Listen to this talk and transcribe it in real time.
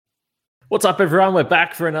What's up, everyone? We're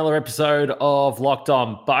back for another episode of Locked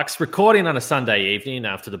On Bucks, recording on a Sunday evening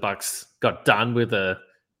after the Bucks got done with a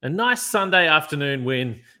nice Sunday afternoon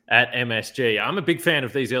win at MSG. I'm a big fan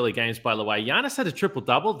of these early games, by the way. Giannis had a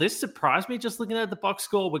triple-double. This surprised me just looking at the box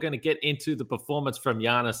score. We're going to get into the performance from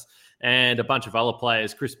Giannis and a bunch of other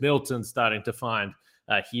players. Chris Middleton starting to find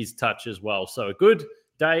his touch as well. So a good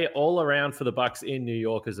day all around for the Bucks in New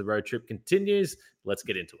York as the road trip continues. Let's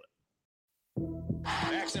get into it.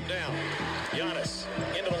 Backs him down. Giannis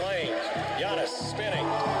into the lane. Giannis spinning.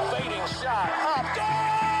 Fading shot. Up.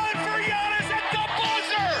 Good for Giannis at the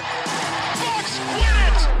buzzer. Bucks win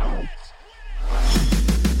it.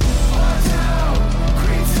 Our town,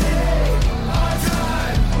 Green City, our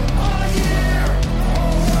time, our year,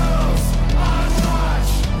 whole world's on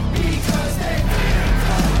watch because they didn't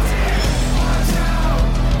come in. Our town,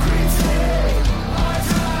 Green City, our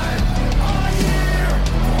time, our year,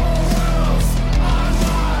 whole world's on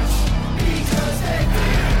watch because they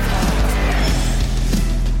didn't come in.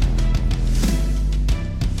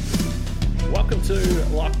 Welcome to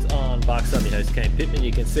Locked On Bucks. I'm your host, Kane Pittman.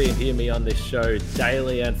 You can see and hear me on this show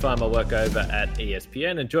daily and find my work over at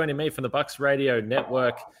ESPN. And joining me from the Bucks Radio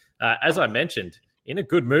Network, as I mentioned, in a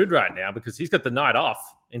good mood right now because he's got the night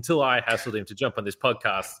off until I hassled him to jump on this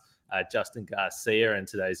podcast, Justin Garcia. And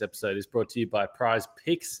today's episode is brought to you by Prize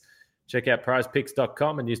Picks. Check out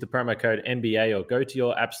prizepicks.com and use the promo code NBA or go to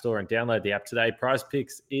your app store and download the app today. Prize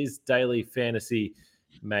Picks is daily fantasy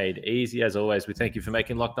made easy. As always, we thank you for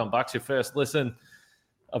making Locked On Bucks your first listen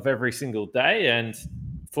of every single day. And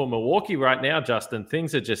for Milwaukee right now, Justin,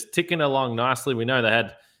 things are just ticking along nicely. We know they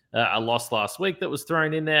had a loss last week that was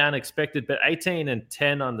thrown in there unexpected, but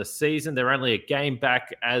 18-10 on the season. They're only a game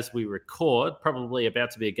back as we record, probably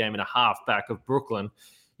about to be a game and a half back of Brooklyn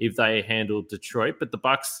if they handle Detroit. But the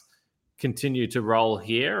Bucks continue to roll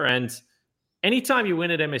here. And anytime you win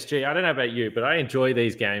at MSG, I don't know about you, but I enjoy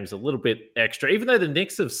these games a little bit extra. Even though the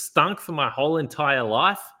Knicks have stunk for my whole entire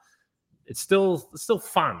life, it's still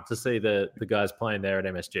fun to see the guys playing there at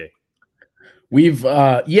MSG. We've,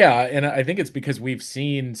 and I think it's because we've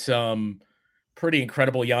seen some pretty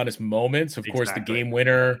incredible Giannis moments. Of course, the game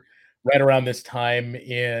winner right around this time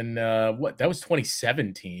in that was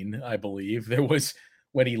 2017, I believe. There was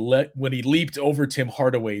when he leaped over Tim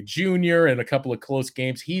Hardaway Jr. in a couple of close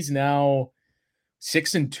games. He's now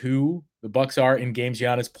 6-2. The Bucks are in games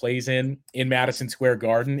Giannis plays in Madison Square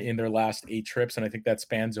Garden in their last 8 trips, and I think that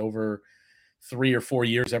spans over 3 or 4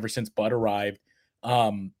 years ever since Bud arrived.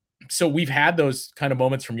 So we've had those kind of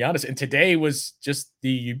moments from Giannis, and today was just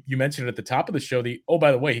you mentioned it at the top of the show.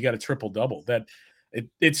 By the way, he got a triple-double. That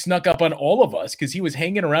it snuck up on all of us because he was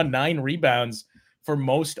hanging around 9 rebounds for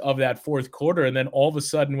most of that fourth quarter, and then all of a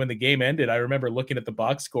sudden when the game ended, I remember looking at the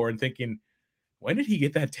box score and thinking, when did he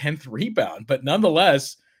get that 10th rebound? But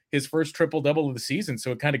nonetheless, his first triple-double of the season,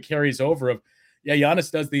 so it kind of carries over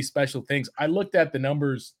Giannis does these special things. I looked at the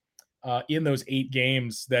numbers in those 8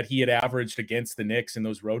 games that he had averaged against the Knicks in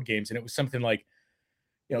those road games, and it was something like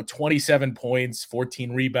 27 points,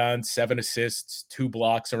 14 rebounds, 7 assists, 2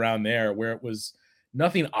 blocks around there, where it was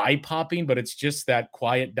nothing eye-popping, but it's just that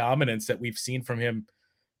quiet dominance that we've seen from him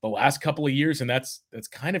the last couple of years, and that's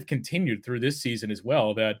kind of continued through this season as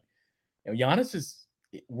well, that Giannis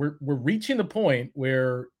we're reaching the point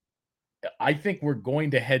where I think we're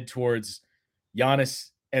going to head towards Giannis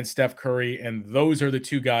and Steph Curry, and those are the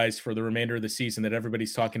 2 guys for the remainder of the season that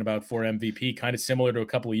everybody's talking about for MVP, kind of similar to a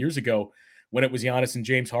couple of years ago when it was Giannis and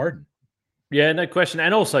James Harden. Yeah, no question.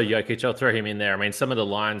 And also Jokic, I'll throw him in there. I mean, some of the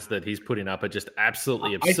lines that he's putting up are just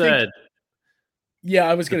absolutely absurd.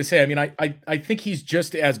 I was going to say, I mean, I think he's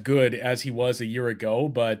just as good as he was a year ago,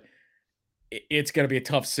 but it's going to be a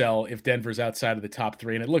tough sell if Denver's outside of the top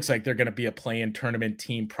 3. And it looks like they're going to be a play-in tournament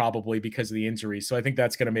team probably because of the injuries. So I think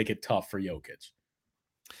that's going to make it tough for Jokic.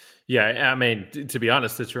 Yeah, I mean, to be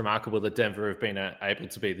honest, it's remarkable that Denver have been able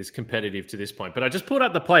to be this competitive to this point. But I just pulled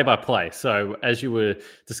up the play-by-play. So as you were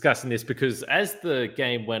discussing this, because as the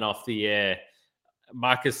game went off the air,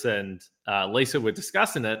 Marcus and Lisa were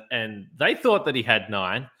discussing it, and they thought that he had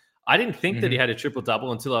 9. I didn't think that he had a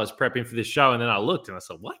triple-double until I was prepping for this show, and then I looked, and I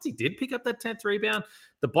said, what? He did pick up that 10th rebound?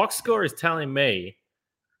 The box score is telling me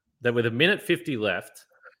that with 1:50 left,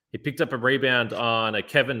 he picked up a rebound on a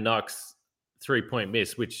Kevin Knox 3-point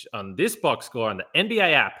miss, which on this box score on the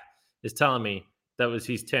NBA app is telling me that was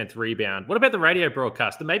his 10th rebound. What about the radio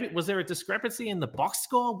broadcast? Maybe was there a discrepancy in the box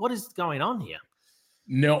score? What is going on here?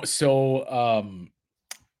 No, so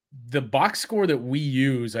the box score that we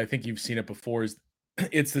use, I think you've seen it before, is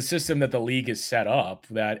it's the system that the league is set up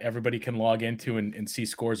that everybody can log into and see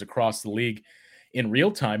scores across the league in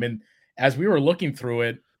real time. And as we were looking through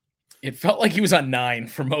it, it felt like he was on 9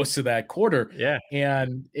 for most of that quarter. Yeah.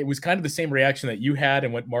 And it was kind of the same reaction that you had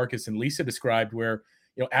and what Marcus and Lisa described, where,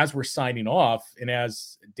 as we're signing off and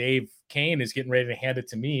as Dave Kane is getting ready to hand it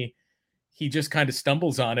to me, he just kind of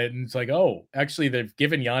stumbles on it. And it's like, oh, actually, they've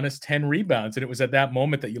given Giannis 10 rebounds. And it was at that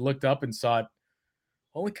moment that you looked up and saw it.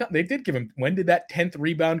 Holy cow, they did give him. When did that 10th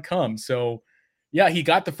rebound come? So, yeah, he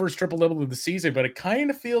got the first triple-double of the season, but it kind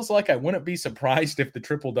of feels like I wouldn't be surprised if the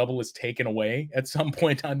triple-double is taken away at some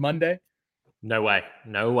point on Monday. No way.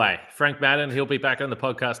 No way. Frank Madden, he'll be back on the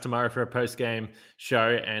podcast tomorrow for a post-game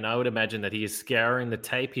show, and I would imagine that he is scouring the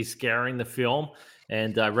tape, he's scouring the film,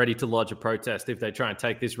 and ready to lodge a protest if they try and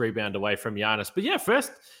take this rebound away from Giannis. But yeah,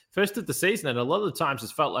 first of the season, and a lot of the times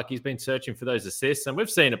it's felt like he's been searching for those assists, and we've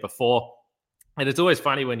seen it before. And it's always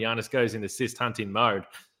funny when Giannis goes in assist hunting mode.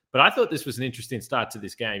 But I thought this was an interesting start to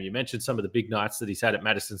this game. You mentioned some of the big nights that he's had at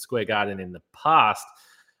Madison Square Garden in the past.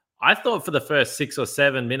 I thought for the first 6 or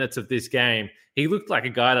 7 minutes of this game, he looked like a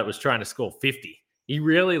guy that was trying to score 50. He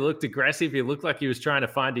really looked aggressive. He looked like he was trying to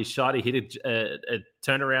find his shot. He hit a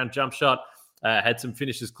turnaround jump shot, had some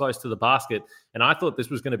finishes close to the basket. And I thought this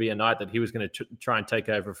was going to be a night that he was going to try and take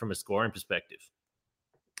over from a scoring perspective.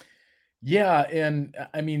 Yeah, and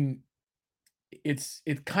I mean,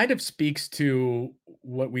 it kind of speaks to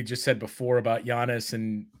what we just said before about Giannis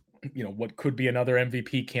and what could be another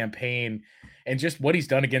MVP campaign and just what he's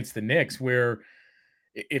done against the Knicks, where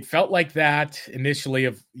it felt like that initially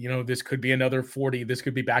of this could be another 40, this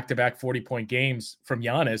could be back-to-back 40-point games from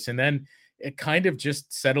Giannis, and then it kind of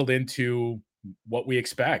just settled into what we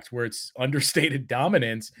expect, where it's understated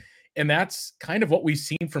dominance. And that's kind of what we've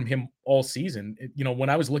seen from him all season. When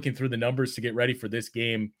I was looking through the numbers to get ready for this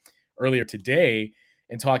game earlier today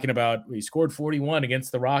and talking about he scored 41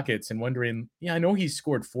 against the Rockets and wondering, I know he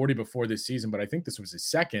scored 40 before this season, but I think this was his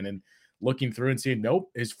second, and looking through and seeing,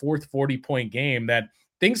 nope, his fourth 40-point game, that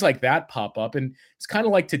things like that pop up. And it's kind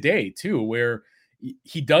of like today too, where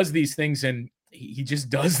he does these things and he just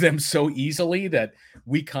does them so easily that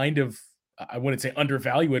we kind of, I wouldn't say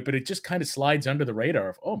undervalue it, but it just kind of slides under the radar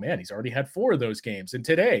of, oh man, he's already had 4 of those games. And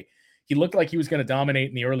today he looked like he was going to dominate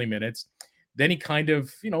in the early minutes. Then he kind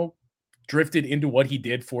of, drifted into what he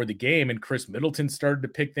did for the game. And Chris Middleton started to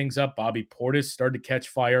pick things up. Bobby Portis started to catch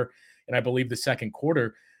fire in, I believe, the second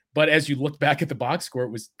quarter. But as you look back at the box score,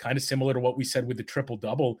 it was kind of similar to what we said with the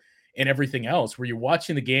triple-double and everything else, where you're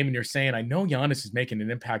watching the game and you're saying, I know Giannis is making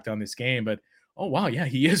an impact on this game, but oh, wow, yeah,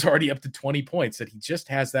 he is already up to 20 points, that he just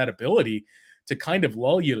has that ability to kind of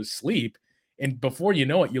lull you to sleep. And before you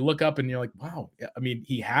know it, you look up and you're like, wow, I mean,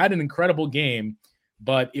 he had an incredible game,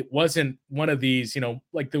 but it wasn't one of these,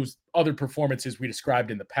 like those other performances we described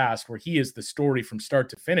in the past where he is the story from start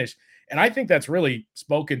to finish. And I think that's really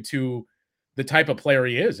spoken to the type of player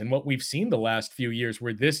he is and what we've seen the last few years,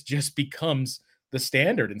 where this just becomes the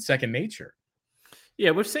standard and second nature. Yeah,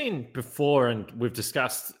 we've seen before, and we've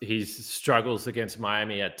discussed his struggles against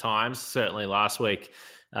Miami at times. Certainly last week,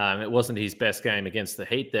 it wasn't his best game against the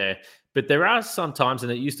Heat there. But there are some times,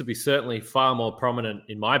 and it used to be certainly far more prominent,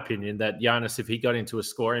 in my opinion, that Giannis, if he got into a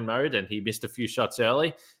scoring mode and he missed a few shots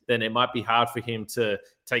early, then it might be hard for him to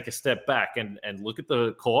take a step back and look at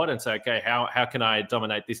the court and say, okay, how can I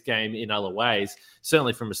dominate this game in other ways?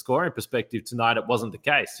 Certainly from a scoring perspective tonight, it wasn't the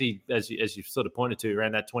case. He, as you sort of pointed to,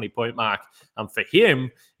 around that 20-point mark, for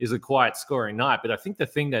him is a quiet scoring night. But I think the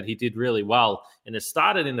thing that he did really well, and it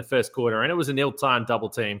started in the first quarter, and it was an ill-timed double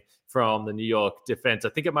team from the New York defense. I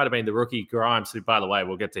think it might have been the rookie Grimes, who, by the way,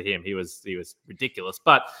 we'll get to him. He was ridiculous.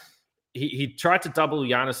 But he tried to double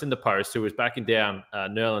Giannis in the post, who was backing down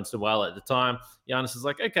Nerlens Noel at the time. Giannis is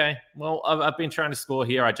like, okay, well, I've been trying to score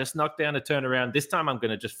here. I just knocked down a turnaround. This time I'm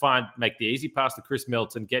going to just make the easy pass to Chris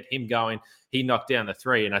Middleton, get him going. He knocked down the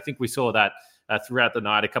 3. And I think we saw that throughout the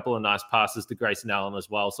night, a couple of nice passes to Grayson Allen as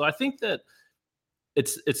well. So I think that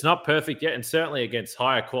it's not perfect yet, and certainly against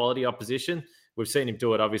higher quality opposition. We've seen him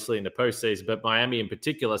do it, obviously, in the postseason, but Miami in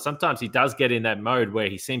particular, sometimes he does get in that mode where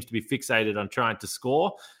he seems to be fixated on trying to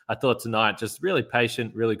score. I thought tonight, just really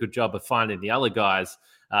patient, really good job of finding the other guys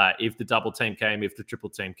if the double team came, if the triple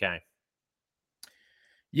team came.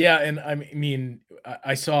 Yeah, and I mean,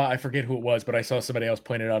 I forget who it was, but I saw somebody else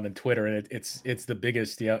point it out on Twitter, and it's the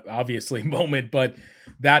biggest, obviously, moment. But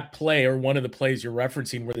that play, or one of the plays you're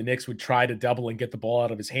referencing, where the Knicks would try to double and get the ball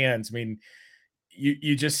out of his hands, I mean,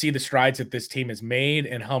 you just see the strides that this team has made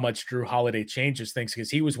and how much Drew Holiday changes things,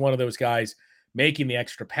 because he was one of those guys making the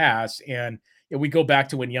extra pass. And we go back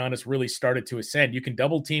to when Giannis really started to ascend. You can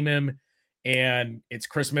double team him, and it's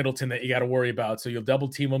Chris Middleton that you got to worry about. So you'll double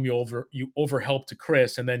team him, you over help to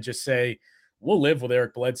Chris, and then just say, we'll live with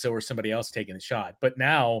Eric Bledsoe or somebody else taking the shot. But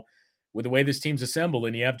now with the way this team's assembled,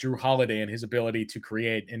 and you have Drew Holiday and his ability to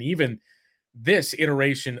create, and even this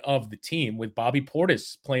iteration of the team with Bobby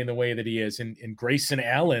Portis playing the way that he is, and Grayson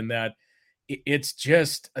Allen, that it's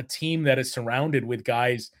just a team that is surrounded with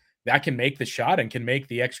guys that can make the shot and can make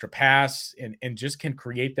the extra pass and just can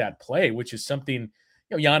create that play, which is something,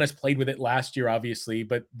 Giannis played with it last year, obviously,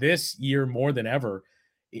 but this year more than ever,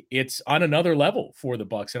 it's on another level for the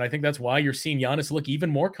Bucks. And I think that's why you're seeing Giannis look even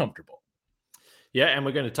more comfortable. Yeah, and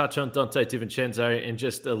we're going to touch on Dante DiVincenzo in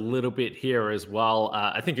just a little bit here as well.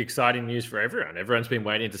 I think exciting news for everyone. Everyone's been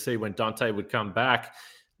waiting to see when Dante would come back.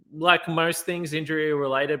 Like most things injury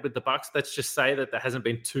related with the Bucks, let's just say that there hasn't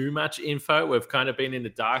been too much info. We've kind of been in the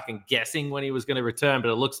dark and guessing when he was going to return,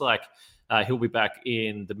 but it looks like he'll be back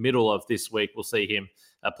in the middle of this week. We'll see him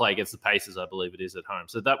play against the Pacers, I believe it is, at home.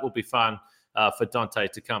 So that will be fun for Dante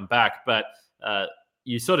to come back. But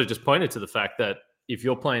you sort of just pointed to the fact that if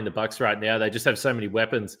you're playing the Bucks right now, they just have so many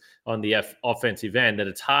weapons on the offensive end that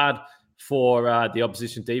it's hard for the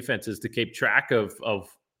opposition defenses to keep track of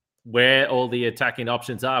where all the attacking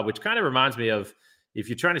options are, which kind of reminds me of if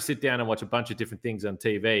you're trying to sit down and watch a bunch of different things on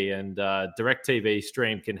TV, and DirecTV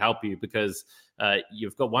Stream can help you because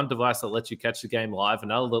you've got one device that lets you catch the game live,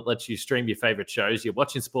 another that lets you stream your favorite shows. You're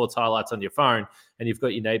watching sports highlights on your phone, and you've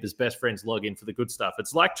got your neighbor's best friends log in for the good stuff.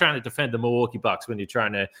 It's like trying to defend the Milwaukee Bucks when you're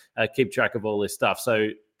trying to keep track of all this stuff. So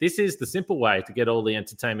this is the simple way to get all the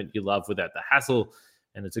entertainment you love without the hassle,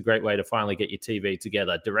 and it's a great way to finally get your TV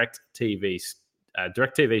together. DirecTV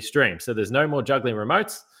Stream. So there's no more juggling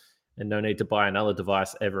remotes and no need to buy another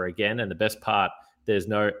device ever again. And the best part, there's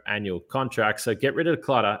no annual contract. So get rid of the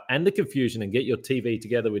clutter and the confusion and get your TV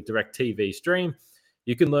together with DirecTV Stream.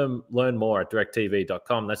 You can learn more at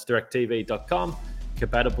directtv.com. That's directtv.com.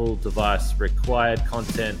 Compatible device required.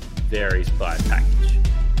 Content varies by package.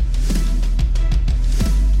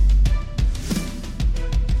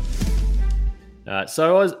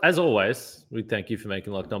 So as always, we thank you for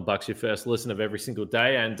making Locked On Bucks your first listen of every single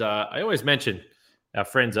day. And I always mention our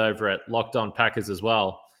friends over at Locked On Packers as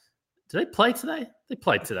well. Did they play today? They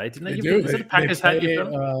played today, didn't they? Is it a Packers hat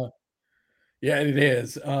you've got? Yeah, it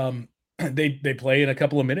is. They play in a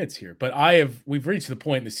couple of minutes here, but we've reached the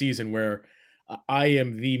point in the season where I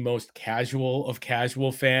am the most casual of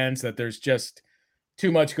casual fans, that there's just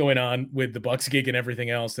too much going on with the Bucks gig and everything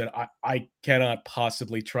else that I cannot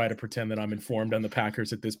possibly try to pretend that I'm informed on the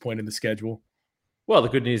Packers at this point in the schedule. Well, the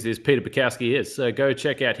good news is Peter Bukowski is. So go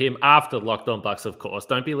check out him after Locked On Bucks, of course.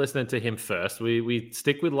 Don't be listening to him first. We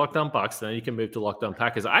stick with Locked On Bucks, then you can move to Locked On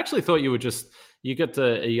Packers. I actually thought you got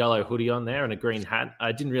a yellow hoodie on there and a green hat.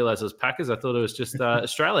 I didn't realize it was Packers. I thought it was just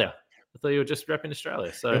Australia. I thought you were just repping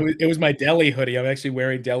Australia. So it was my Delhi hoodie. I'm actually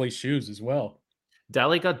wearing Delhi shoes as well.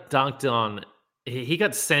 Delhi got dunked on. He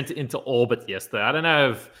got sent into orbit yesterday. I don't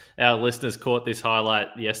know if our listeners caught this highlight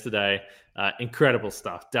yesterday. Incredible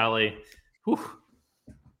stuff. Delhi,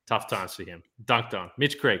 tough times for him. Dunked on.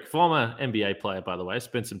 Mitch Creek, former NBA player, by the way,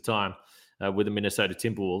 spent some time with the Minnesota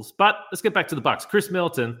Timberwolves. But let's get back to the Bucks. Chris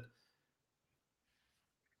Middleton,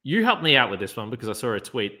 you helped me out with this one because I saw a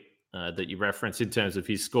tweet that you referenced in terms of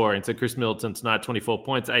his scoring. So Chris Middleton tonight, 24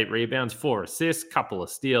 points, 8 rebounds, 4 assists, couple of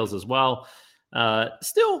steals as well.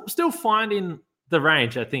 Still finding the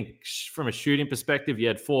range, I think, from a shooting perspective. He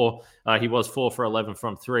had 4. He was 4 for 11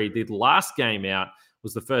 from 3. The last game out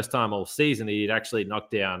was the first time all season he'd actually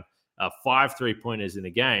knocked down 5 3-pointers in a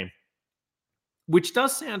game, which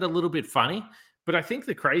does sound a little bit funny. But I think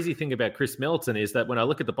the crazy thing about Chris Middleton is that when I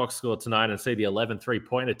look at the box score tonight and see the 11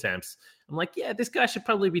 3-point attempts, I'm like, yeah, this guy should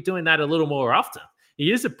probably be doing that a little more often.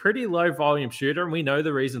 He is a pretty low volume shooter, and we know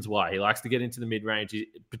the reasons why. He likes to get into the mid-range.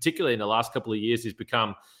 Particularly in the last couple of years, he's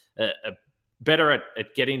become better at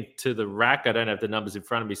getting to the rack. I don't have the numbers in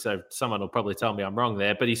front of me, so someone will probably tell me I'm wrong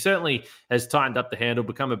there. But he certainly has tightened up the handle,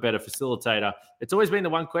 become a better facilitator. It's always been the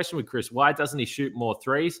one question with Chris. Why doesn't he shoot more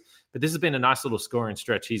threes? But this has been a nice little scoring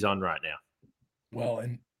stretch he's on right now. Well,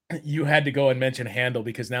 and you had to go and mention handle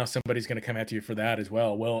because now somebody's going to come at you for that as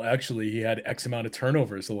well. Well, actually, he had X amount of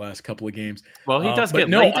turnovers the last couple of games. Well, he does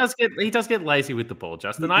get lazy with the ball,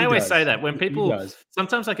 Justin. I always say that when people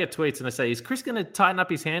sometimes I get tweets and they say, "Is Chris going to tighten up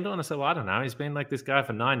his handle?" And I say, "Well, I don't know. He's been like this guy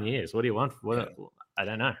for 9 years. What do you want? I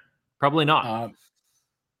don't know. Probably not."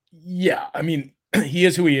 Yeah, I mean, he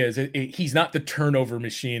is who he is. He's not the turnover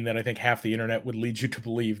machine that I think half the internet would lead you to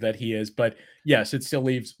believe that he is. But yes, it still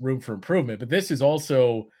leaves room for improvement. But this is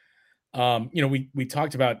also. We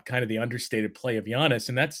talked about kind of the understated play of Giannis,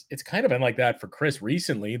 and it's kind of been like that for Chris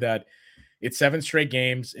recently, that it's 7 straight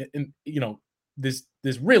games. And this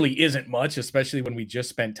really isn't much, especially when we just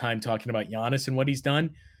spent time talking about Giannis and what he's done.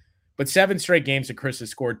 But 7 straight games that Chris has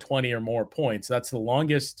scored 20 or more points. That's the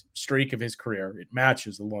longest streak of his career. It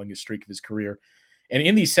matches the longest streak of his career. And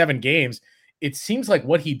in these 7 games, it seems like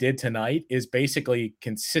what he did tonight is basically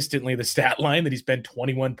consistently the stat line that he's been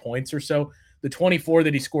 21 points or so. The 24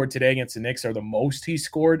 that he scored today against the Knicks are the most he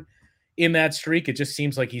scored in that streak. It just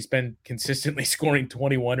seems like he's been consistently scoring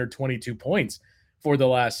 21 or 22 points for the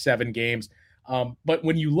last 7 games. But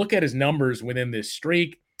when you look at his numbers within this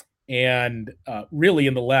streak and really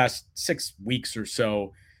in the last 6 weeks or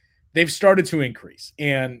so, they've started to increase.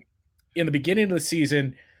 And in the beginning of the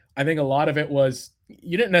season, I think a lot of it was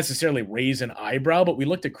you didn't necessarily raise an eyebrow, but we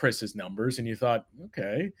looked at Chris's numbers and you thought,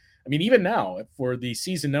 okay. I mean, even now for the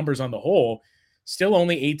season numbers on the whole, still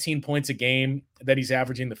only 18 points a game that he's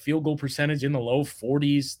averaging. The field goal percentage in the low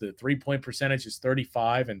 40s. The 3-point percentage is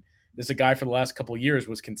 35. And this is a guy for the last couple of years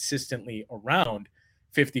was consistently around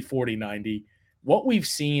 50, 40, 90. What we've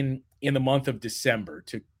seen in the month of December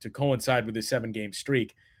to coincide with the 7-game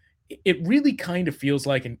streak, it really kind of feels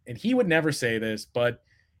like, and he would never say this, but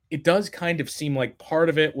it does kind of seem like part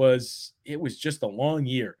of it was just a long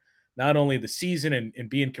year. Not only the season and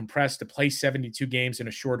being compressed to play 72 games in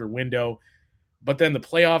a shorter window, but then the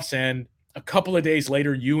playoffs end. A couple of days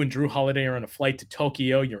later, you and Drew Holiday are on a flight to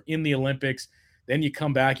Tokyo. You're in the Olympics. Then you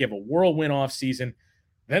come back. You have a whirlwind off season.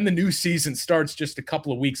 Then the new season starts just a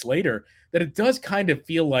couple of weeks later. That it does kind of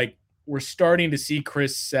feel like we're starting to see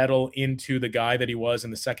Chris settle into the guy that he was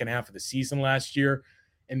in the second half of the season last year.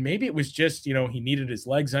 And maybe it was just, he needed his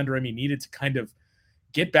legs under him. He needed to kind of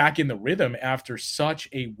get back in the rhythm after such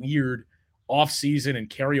a weird offseason and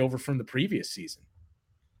carryover from the previous season.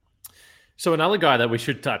 So another guy that we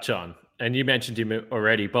should touch on, and you mentioned him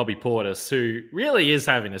already, Bobby Portis, who really is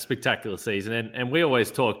having a spectacular season. And we always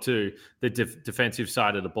talk to the defensive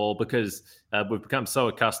side of the ball because we've become so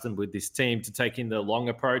accustomed with this team to taking the long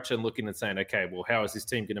approach and looking and saying, okay, well, how is this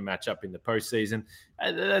team going to match up in the postseason?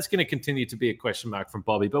 That's going to continue to be a question mark from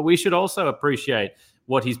Bobby. But we should also appreciate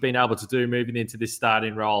what he's been able to do moving into this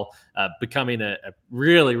starting role, becoming a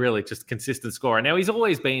really, really just consistent scorer. Now, he's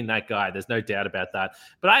always been that guy. There's no doubt about that.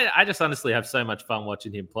 But I just honestly have so much fun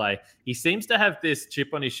watching him play. He seems to have this chip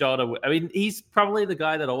on his shoulder. I mean, he's probably the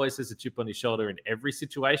guy that always has a chip on his shoulder in every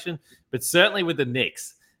situation, but certainly with the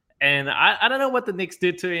Knicks. And I don't know what the Knicks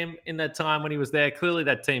did to him in that time when he was there. Clearly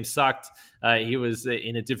that team sucked. He was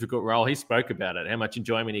in a difficult role. He spoke about it, how much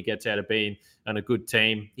enjoyment he gets out of being on a good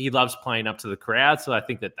team. He loves playing up to the crowd. So I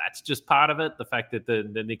think that's just part of it, the fact that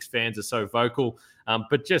the Knicks fans are so vocal.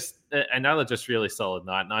 But just another just really solid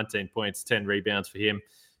night, 19 points, 10 rebounds for him,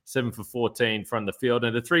 7 for 14 from the field.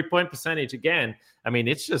 And the 3-point percentage, again, I mean,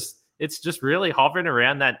 it's just really hovering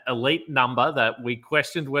around that elite number that we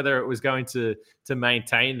questioned whether it was going to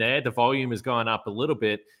maintain there. The volume has gone up a little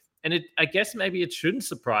bit. And I guess maybe it shouldn't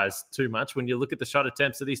surprise too much when you look at the shot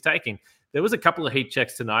attempts that he's taking. There was a couple of heat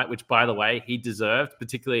checks tonight, which, by the way, he deserved,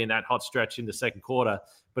 particularly in that hot stretch in the second quarter.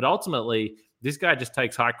 But ultimately, this guy just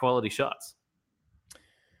takes high-quality shots.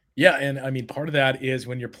 Yeah, and I mean, part of that is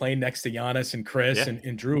when you're playing next to Giannis and Chris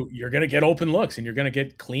and Drew, you're going to get open looks and you're going to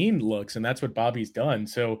get clean looks, and that's what Bobby's done.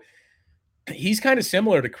 So he's kind of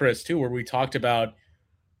similar to Chris, too, where we talked about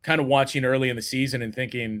kind of watching early in the season and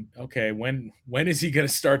thinking, okay, when is he going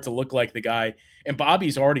to start to look like the guy? And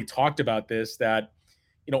Bobby's already talked about this, that,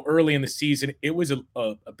 early in the season, it was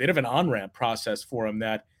a bit of an on-ramp process for him,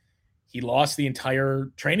 that he lost the entire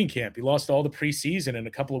training camp. He lost all the preseason, and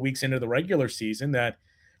a couple of weeks into the regular season, that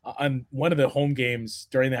on one of the home games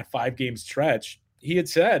during that 5-game stretch, he had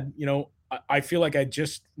said, I feel like I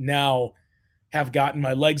just now have gotten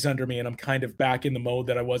my legs under me and I'm kind of back in the mode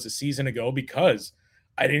that I was a season ago because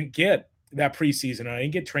I didn't get that preseason and I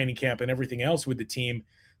didn't get training camp and everything else with the team,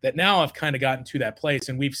 that now I've kind of gotten to that place.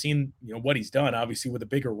 And we've seen, what he's done, obviously with a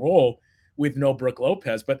bigger role with no Brook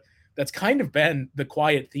Lopez, but that's kind of been the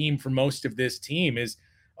quiet theme for most of this team is,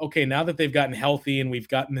 okay, now that they've gotten healthy and we've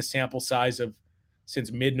gotten the sample size of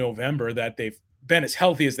since mid-November that they've been as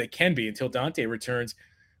healthy as they can be until Dante returns,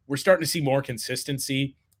 we're starting to see more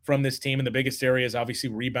consistency from this team. And the biggest area is obviously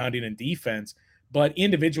rebounding and defense, but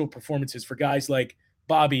individual performances for guys like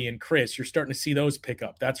Bobby and Chris, you're starting to see those pick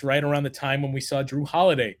up. That's right around the time when we saw Drew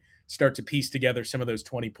Holiday start to piece together some of those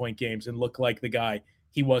 20-point games and look like the guy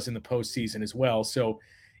he was in the postseason as well. So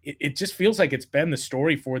it just feels like it's been the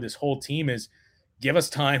story for this whole team is give us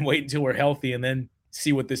time, wait until we're healthy, and then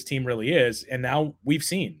see what this team really is. And now we've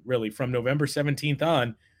seen really from November 17th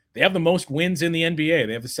on, they have the most wins in the NBA.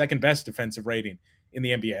 They have the second best defensive rating in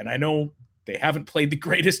the NBA. And I know they haven't played the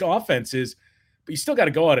greatest offenses, but you still got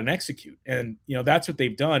to go out and execute. And, that's what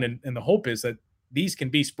they've done. And the hope is that these can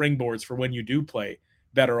be springboards for when you do play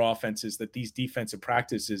better offenses that these defensive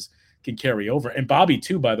practices can carry over. And Bobby,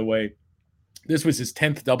 too, by the way, this was his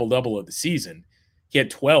 10th double-double of the season. He had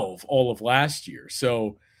 12 all of last year.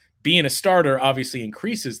 So being a starter obviously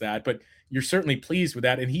increases that, but you're certainly pleased with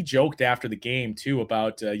that. And he joked after the game, too,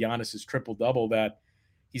 about Giannis's triple-double, that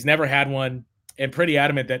he's never had one, and pretty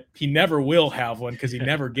adamant that he never will have one because he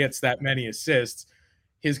never gets that many assists.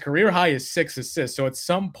 His career high is 6 assists. So at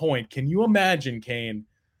some point, can you imagine, Kane,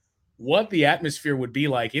 what the atmosphere would be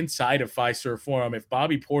like inside of Fiserv Forum if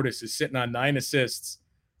Bobby Portis is sitting on 9 assists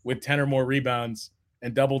with 10 or more rebounds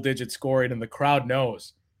and double-digit scoring, and the crowd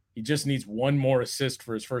knows he just needs one more assist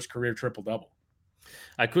for his first career triple-double?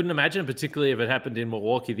 I couldn't imagine, particularly if it happened in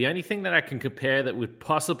Milwaukee. The only thing that I can compare that would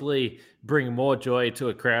possibly bring more joy to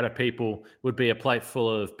a crowd of people would be a plate full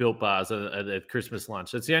of Built Bars at Christmas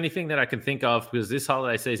lunch. That's the only thing that I can think of, because this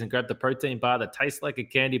holiday season, grab the protein bar that tastes like a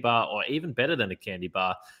candy bar, or even better than a candy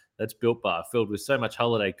bar. That's Built Bar, filled with so much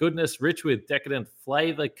holiday goodness, rich with decadent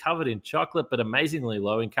flavor, covered in chocolate, but amazingly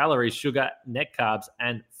low in calories, sugar, net carbs,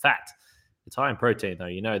 and fat. It's high in protein, though.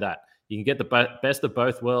 You know that. You can get the best of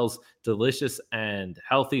both worlds, delicious and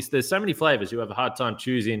healthy. So there's so many flavors, you have a hard time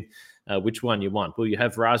choosing which one you want. Will you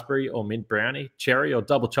have raspberry or mint brownie, cherry or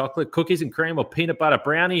double chocolate, cookies and cream or peanut butter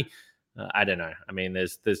brownie? I don't know. I mean,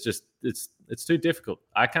 there's just, it's too difficult.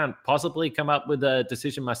 I can't possibly come up with a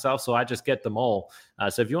decision myself, so I just get them all.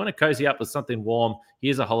 So if you want to cozy up with something warm,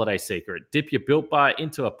 here's a holiday secret. Dip your Built Bar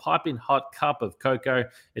into a piping hot cup of cocoa.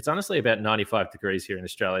 It's honestly about 95 degrees here in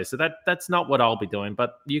Australia, so that's not what I'll be doing,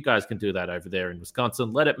 but you guys can do that over there in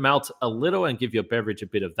Wisconsin. Let it melt a little and give your beverage a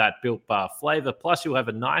bit of that Built Bar flavor. Plus, you'll have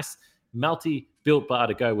a nice melty Built Bar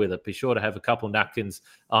to go with it. Be sure to have a couple napkins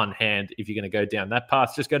on hand if you're going to go down that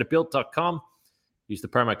path. Just go to built.com, use the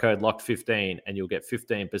promo code LOCKED15, and you'll get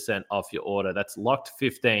 15% off your order. That's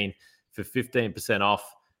LOCKED15 for 15% off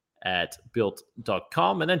at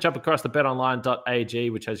built.com. And then jump across to betonline.ag,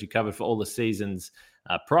 which has you covered for all the season's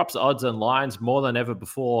props, odds, and lines more than ever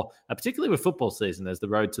before, particularly with football season as the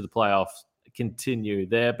road to the playoffs continue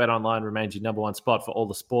there. BetOnline remains your number one spot for all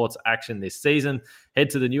the sports action this season. Head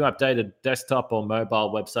to the new updated desktop or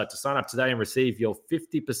mobile website to sign up today and receive your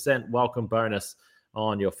 50% welcome bonus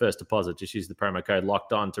on your first deposit. Just use the promo code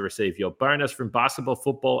Locked On to receive your bonus from basketball,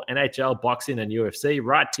 football, NHL, boxing, and UFC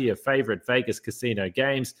right to your favorite Vegas casino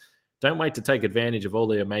games. Don't wait to take advantage of all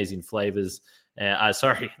the amazing flavors. I've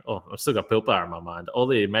still got Built Bar in my mind. All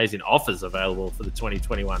the amazing offers available for the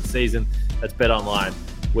 2021 season. That's BetOnline,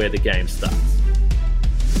 where the game starts.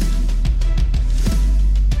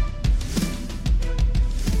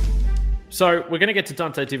 So we're going to get to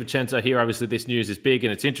Donte DiVincenzo here. Obviously, this news is big,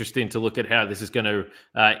 and it's interesting to look at how this is going to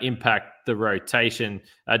impact the rotation.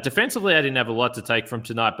 Defensively, I didn't have a lot to take from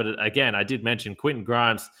tonight, but again, I did mention Quentin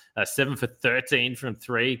Grimes, 7 for 13 from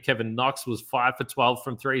 3. Kevin Knox was 5 for 12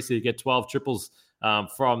 from 3, so you get 12 triples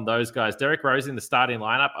from those guys. Derrick Rose in the starting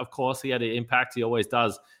lineup, of course, he had an impact. He always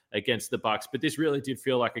does against the Bucks, but this really did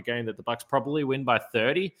feel like a game that the Bucks probably win by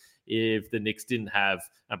 30 if the Knicks didn't have,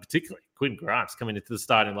 particularly Quentin Grimes coming into the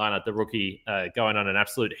starting lineup, the rookie going on an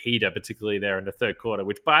absolute heater, particularly there in the third quarter,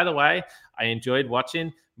 which, by the way, I enjoyed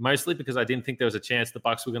watching, mostly because I didn't think there was a chance the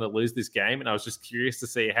Bucks were going to lose this game, and I was just curious to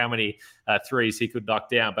see how many threes he could knock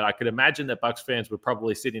down. But I could imagine that Bucks fans were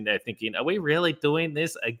probably sitting there thinking, are we really doing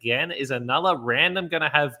this again? Is another random going to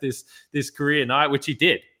have this career night, which he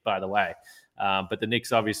did, by the way. But the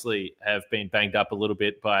Knicks obviously have been banged up a little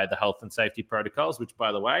bit by the health and safety protocols, which,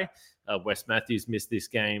 by the way, Wes Matthews missed this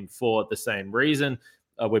game for the same reason.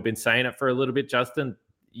 We've been saying it for a little bit, Justin.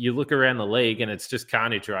 You look around the league and it's just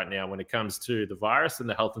carnage right now when it comes to the virus and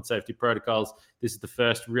the health and safety protocols. This is the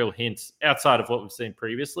first real hint outside of what we've seen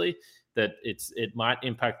previously that it might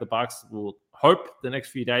impact the Bucks. We'll hope the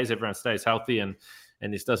next few days everyone stays healthy and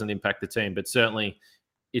this doesn't impact the team. But certainly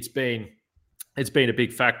it's been a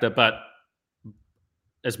big factor. But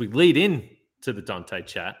as we lead in to the Donte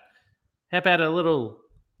chat, how about a little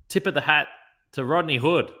tip of the hat to Rodney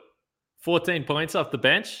Hood? 14 points off the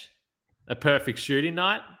bench, a perfect shooting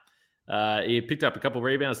night. He picked up a couple of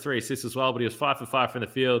rebounds, 3 assists as well, but he was 5 for 5 from the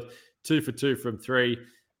field, 2 for 2 from 3.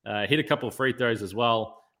 Hit a couple of free throws as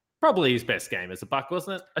well. Probably his best game as a Buck,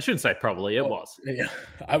 wasn't it? I shouldn't say probably, it was. Yeah,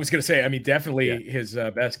 I was going to say, definitely his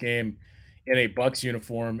best game in a Bucks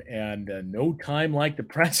uniform, and no time like the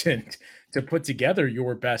present to put together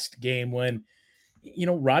your best game when,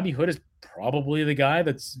 Rodney Hood is probably the guy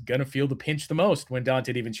that's going to feel the pinch the most when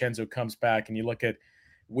Donte DiVincenzo comes back. And you look at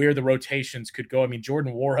where the rotations could go.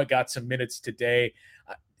 Jordan Nwora got some minutes today.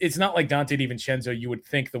 It's not like Donte DiVincenzo, you would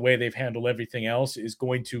think the way they've handled everything else, is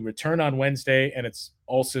going to return on Wednesday and it's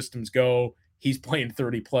all systems go. He's playing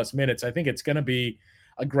 30-plus minutes. I think it's going to be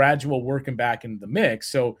a gradual working back into the mix.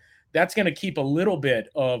 So that's going to keep a little bit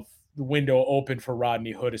of the window open for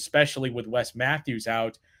Rodney Hood, especially with Wes Matthews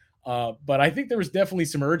out. But I think there was definitely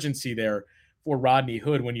some urgency there for Rodney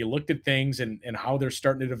Hood when you looked at things and how they're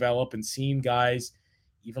starting to develop and seeing guys,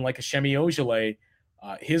 even like a Semi Ojeleye,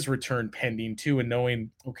 his return pending too, and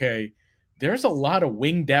knowing, okay, there's a lot of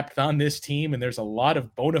wing depth on this team, and there's a lot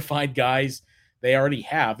of bona fide guys they already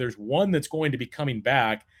have. There's one that's going to be coming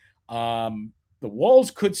back. The walls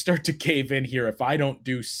could start to cave in here if I don't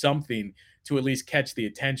do something to at least catch the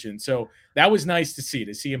attention. So that was nice to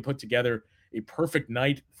see him put together a perfect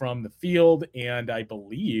night from the field. And I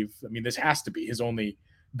believe, I mean, this has to be his only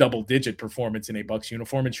double-digit performance in a Bucks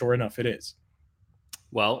uniform, and sure enough, it is.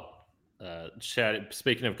 Well,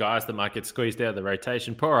 speaking of guys that might get squeezed out of the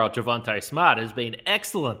rotation, poor old Javonte Smart has been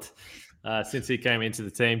excellent since he came into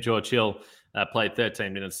the team. George Hill played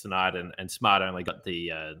 13 minutes tonight, and Smart only got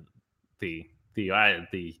the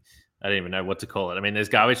I don't even know what to call it. I mean, there's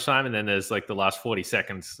garbage time, and then there's like the last 40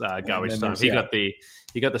 seconds garbage time.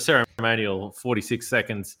 He got the ceremonial 46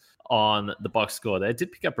 seconds on the box score there.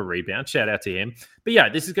 Did pick up a rebound. Shout out to him. But yeah,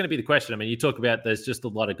 this is going to be the question. I mean, you talk about there's just a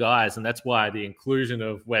lot of guys, and that's why the inclusion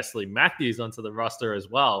of Wesley Matthews onto the roster as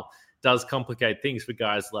well does complicate things for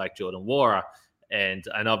guys like Jordan Nwora and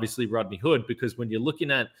obviously Rodney Hood, because when you're looking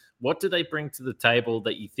at what do they bring to the table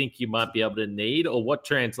that you think you might be able to need, or what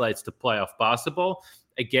translates to playoff basketball,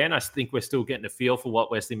 again, I think we're still getting a feel for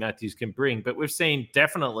what Wesley Matthews can bring. But we've seen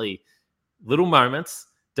definitely little moments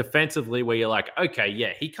defensively where you're like, okay,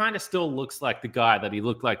 yeah, he kind of still looks like the guy that he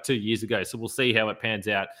looked like 2 years ago. So we'll see how it pans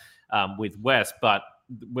out with Wes. But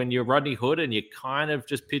when you're Rodney Hood and you're kind of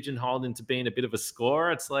just pigeonholed into being a bit of a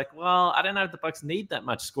scorer, it's like, well, I don't know if the Bucks need that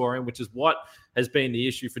much scoring, which is what has been the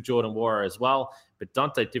issue for Jordan Nwora as well. But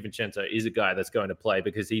Dante DiVincenzo is a guy that's going to play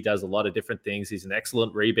because he does a lot of different things. He's an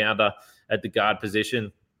excellent rebounder at the guard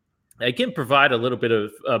position. They can provide a little bit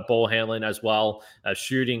of ball handling as well,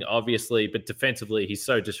 shooting, obviously, but defensively, he's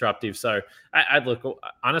so disruptive. So I look,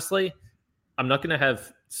 honestly, I'm not going to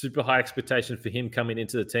have super high expectations for him coming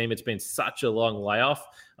into the team. It's been such a long layoff.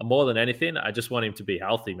 More than anything, I just want him to be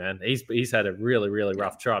healthy, man. He's had a really, really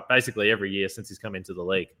rough trot basically every year since he's come into the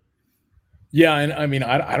league. Yeah, and I mean,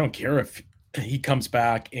 I don't care if he comes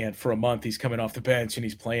back and for a month he's coming off the bench and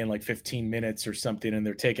he's playing like 15 minutes or something, and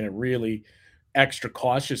they're taking it really extra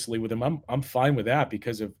cautiously with him. I'm fine with that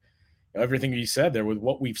because of everything you said there with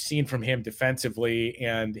what we've seen from him defensively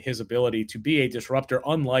and his ability to be a disruptor,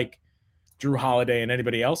 unlike Drew Holiday and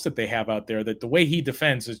anybody else that they have out there, that the way he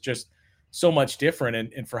defends is just so much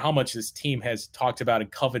different. And for how much this team has talked about and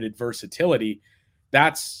coveted versatility,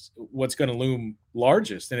 that's what's going to loom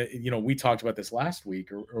largest. And, we talked about this last week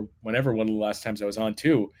or whenever, one of the last times I was on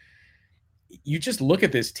too. You just look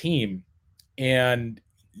at this team and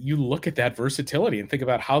you look at that versatility and think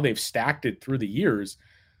about how they've stacked it through the years.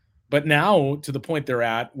 But now to the point they're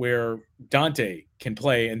at where Dante can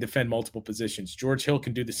play and defend multiple positions. George Hill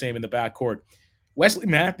can do the same in the backcourt. Wesley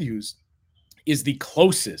Matthews is the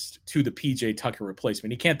closest to the PJ Tucker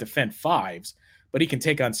replacement. He can't defend fives, but he can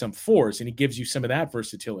take on some fours, and he gives you some of that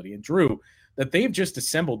versatility. And Drew, that they've just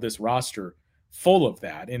assembled this roster full of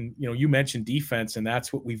that. And, you mentioned defense, and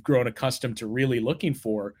that's what we've grown accustomed to really looking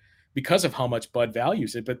for because of how much Bud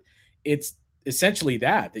values it. But it's essentially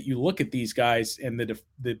that you look at these guys and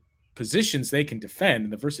the positions they can defend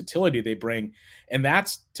and the versatility they bring. And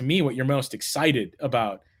that's, to me, what you're most excited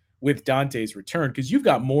about with Dante's return, because you've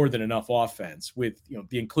got more than enough offense with,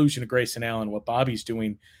 the inclusion of Grayson Allen, what Bobby's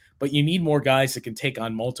doing, but you need more guys that can take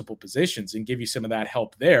on multiple positions and give you some of that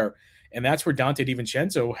help there. And that's where Dante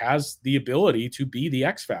DiVincenzo has the ability to be the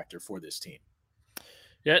X factor for this team.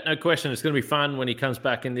 Yeah, no question. It's going to be fun when he comes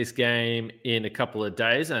back in this game in a couple of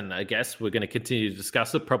days. And I guess we're going to continue to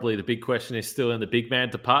discuss it. Probably the big question is still in the big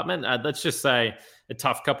man department. Let's just say a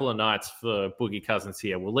tough couple of nights for Boogie Cousins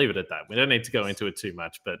here. We'll leave it at that. We don't need to go into it too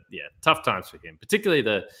much. But yeah, tough times for him, particularly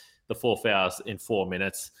the 4 fouls in 4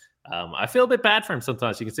 minutes. I feel a bit bad for him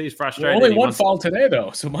sometimes. You can see he's frustrated. Only one foul today,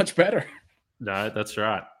 though, so much better. No, that's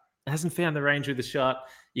right. Hasn't found the range with the shot.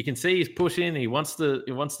 You can see he's pushing. He wants to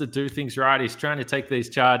do things right. He's trying to take these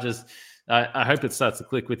charges. I hope it starts to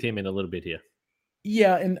click with him in a little bit here.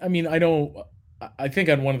 Yeah, and I mean, I think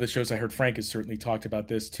on one of the shows I heard Frank has certainly talked about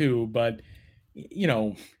this too, but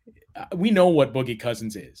we know what Boogie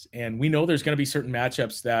Cousins is, and we know there's going to be certain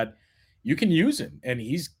matchups that you can use him, and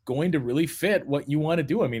he's going to really fit what you want to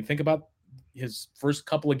do. I mean, think about his first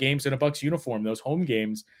couple of games in a Bucks uniform, those home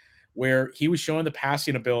games, where he was showing the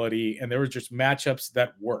passing ability and there were just matchups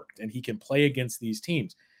that worked and he can play against these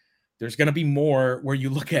teams. There's going to be more where you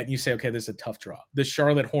look at and you say, okay, this is a tough draw. The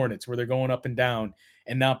Charlotte Hornets, where they're going up and down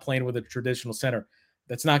and not playing with a traditional center.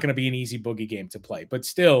 That's not going to be an easy Boogie game to play, but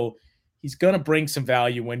still, he's going to bring some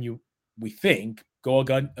value when we think, go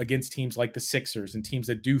against teams like the Sixers and teams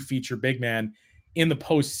that do feature big man in the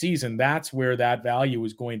postseason. That's where that value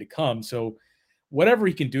is going to come. So whatever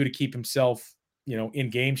he can do to keep himself, in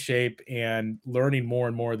game shape and learning more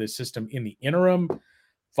and more of this system in the interim,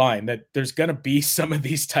 fine. That there's going to be some of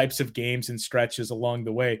these types of games and stretches along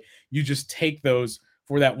the way. You just take those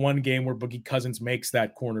for that one game where Boogie Cousins makes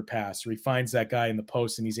that corner pass, or he finds that guy in the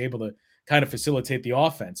post and he's able to kind of facilitate the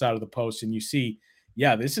offense out of the post. And you see,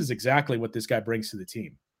 yeah, this is exactly what this guy brings to the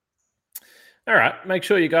team. All right. Make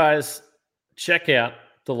sure you guys check out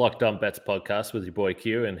the Locked On Bets podcast with your boy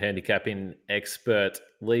Q and handicapping expert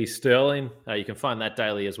Lee Sterling. You can find that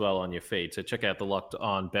daily as well on your feed. So check out the Locked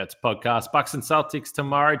On Bets podcast. Bucks and Celtics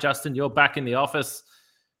tomorrow. Justin, you're back in the office.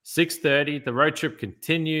 6:30. The road trip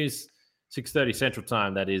continues. 6:30 Central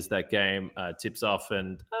Time. That is, that game tips off,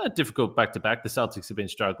 and difficult back-to-back. The Celtics have been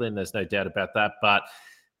struggling. There's no doubt about that. But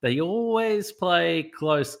they always play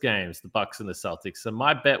close games, the Bucks and the Celtics. So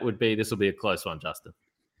my bet would be this will be a close one, Justin.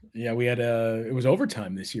 Yeah, we had it was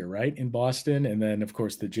overtime this year, right, in Boston. And then, of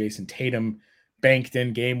course, the Jason Tatum banked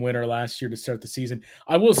in game winner last year to start the season.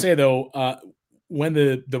 I will say, though, when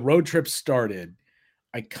the road trip started,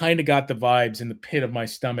 I kind of got the vibes in the pit of my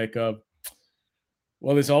stomach of,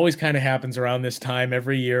 well, this always kind of happens around this time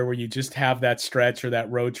every year where you just have that stretch or that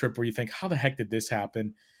road trip where you think, how the heck did this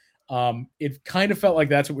happen? It kind of felt like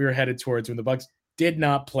that's what we were headed towards when the Bucks did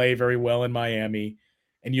not play very well in Miami.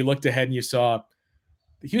 And you looked ahead and you saw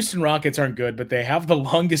the Houston Rockets aren't good, but they have the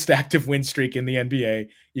longest active win streak in the NBA.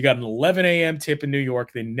 You got an 11 a.m. tip in New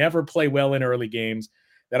York. They never play well in early games.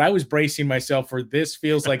 That I was bracing myself for. This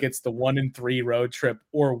feels like it's the 1-3 road trip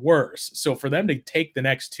or worse. So for them to take the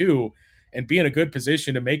next two and be in a good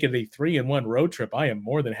position to make it a 3-1 road trip, I am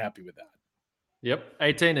more than happy with that. Yep,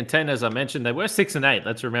 18-10, as I mentioned. They were 6-8.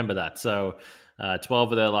 Let's remember that. So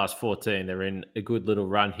 12 of their last 14. They're in a good little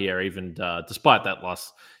run here, even despite that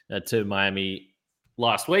loss to Miami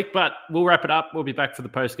last week. But we'll wrap it up. We'll be back for the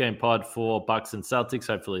post-game pod for Bucks and Celtics.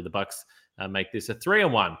 Hopefully the Bucks make this a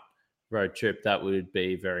 3-1 road trip. That would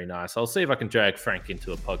be very nice. I'll see if I can drag Frank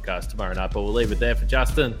into a podcast tomorrow night, but we'll leave it there for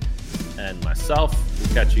Justin and myself.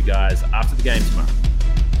 We'll catch you guys after the game tomorrow.